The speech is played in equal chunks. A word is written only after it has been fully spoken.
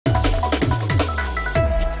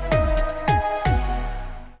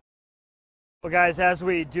Well, guys, as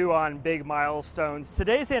we do on big milestones,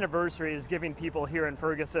 today's anniversary is giving people here in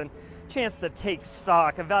Ferguson a chance to take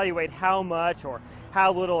stock, evaluate how much or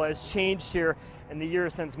how little has changed here in the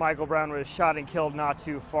years since Michael Brown was shot and killed not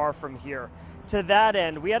too far from here. To that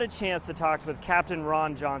end, we had a chance to talk with Captain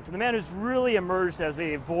Ron Johnson, the man who's really emerged as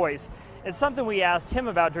a voice. It's something we asked him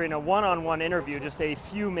about during a one-on-one interview just a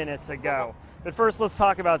few minutes ago. But first, let's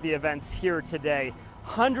talk about the events here today.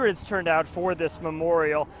 Hundreds turned out for this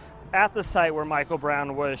memorial at the site where Michael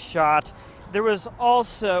Brown was shot. There was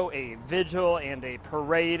also a vigil and a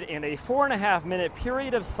parade and a 4.5-minute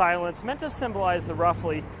period of silence meant to symbolize the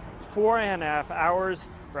roughly 4.5 hours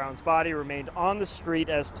Brown's body remained on the street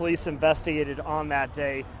as police investigated on that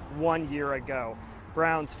day 1 year ago.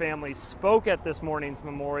 Brown's family spoke at this morning's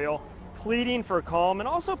memorial, pleading for calm and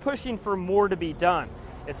also pushing for more to be done.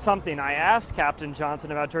 It's something I asked Captain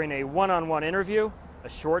Johnson about during a one-on-one interview a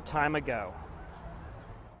short time ago.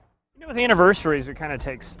 You know, with anniversaries, we kind of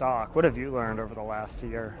take stock. What have you learned over the last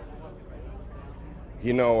year?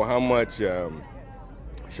 You know, how much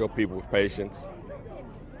show people patience,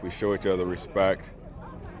 if we show each other respect,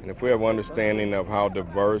 and if we have understanding of how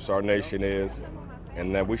diverse our nation is,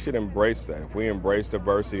 and that we should embrace that. If we embrace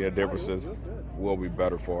diversity and differences, we'll be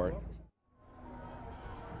better for it.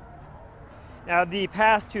 Now, the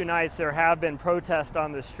past 2 nights, there have been protests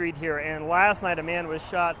on the street here, and last night a man was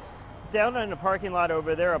shot down in a parking lot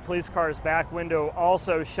over there. A police car's back window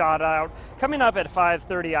also shot out. Coming up at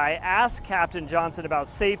 5:30, I asked Captain Johnson about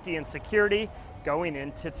safety and security going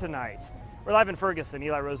into tonight. We're live in Ferguson.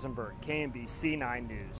 Eli Rosenberg, KMBC 9 News.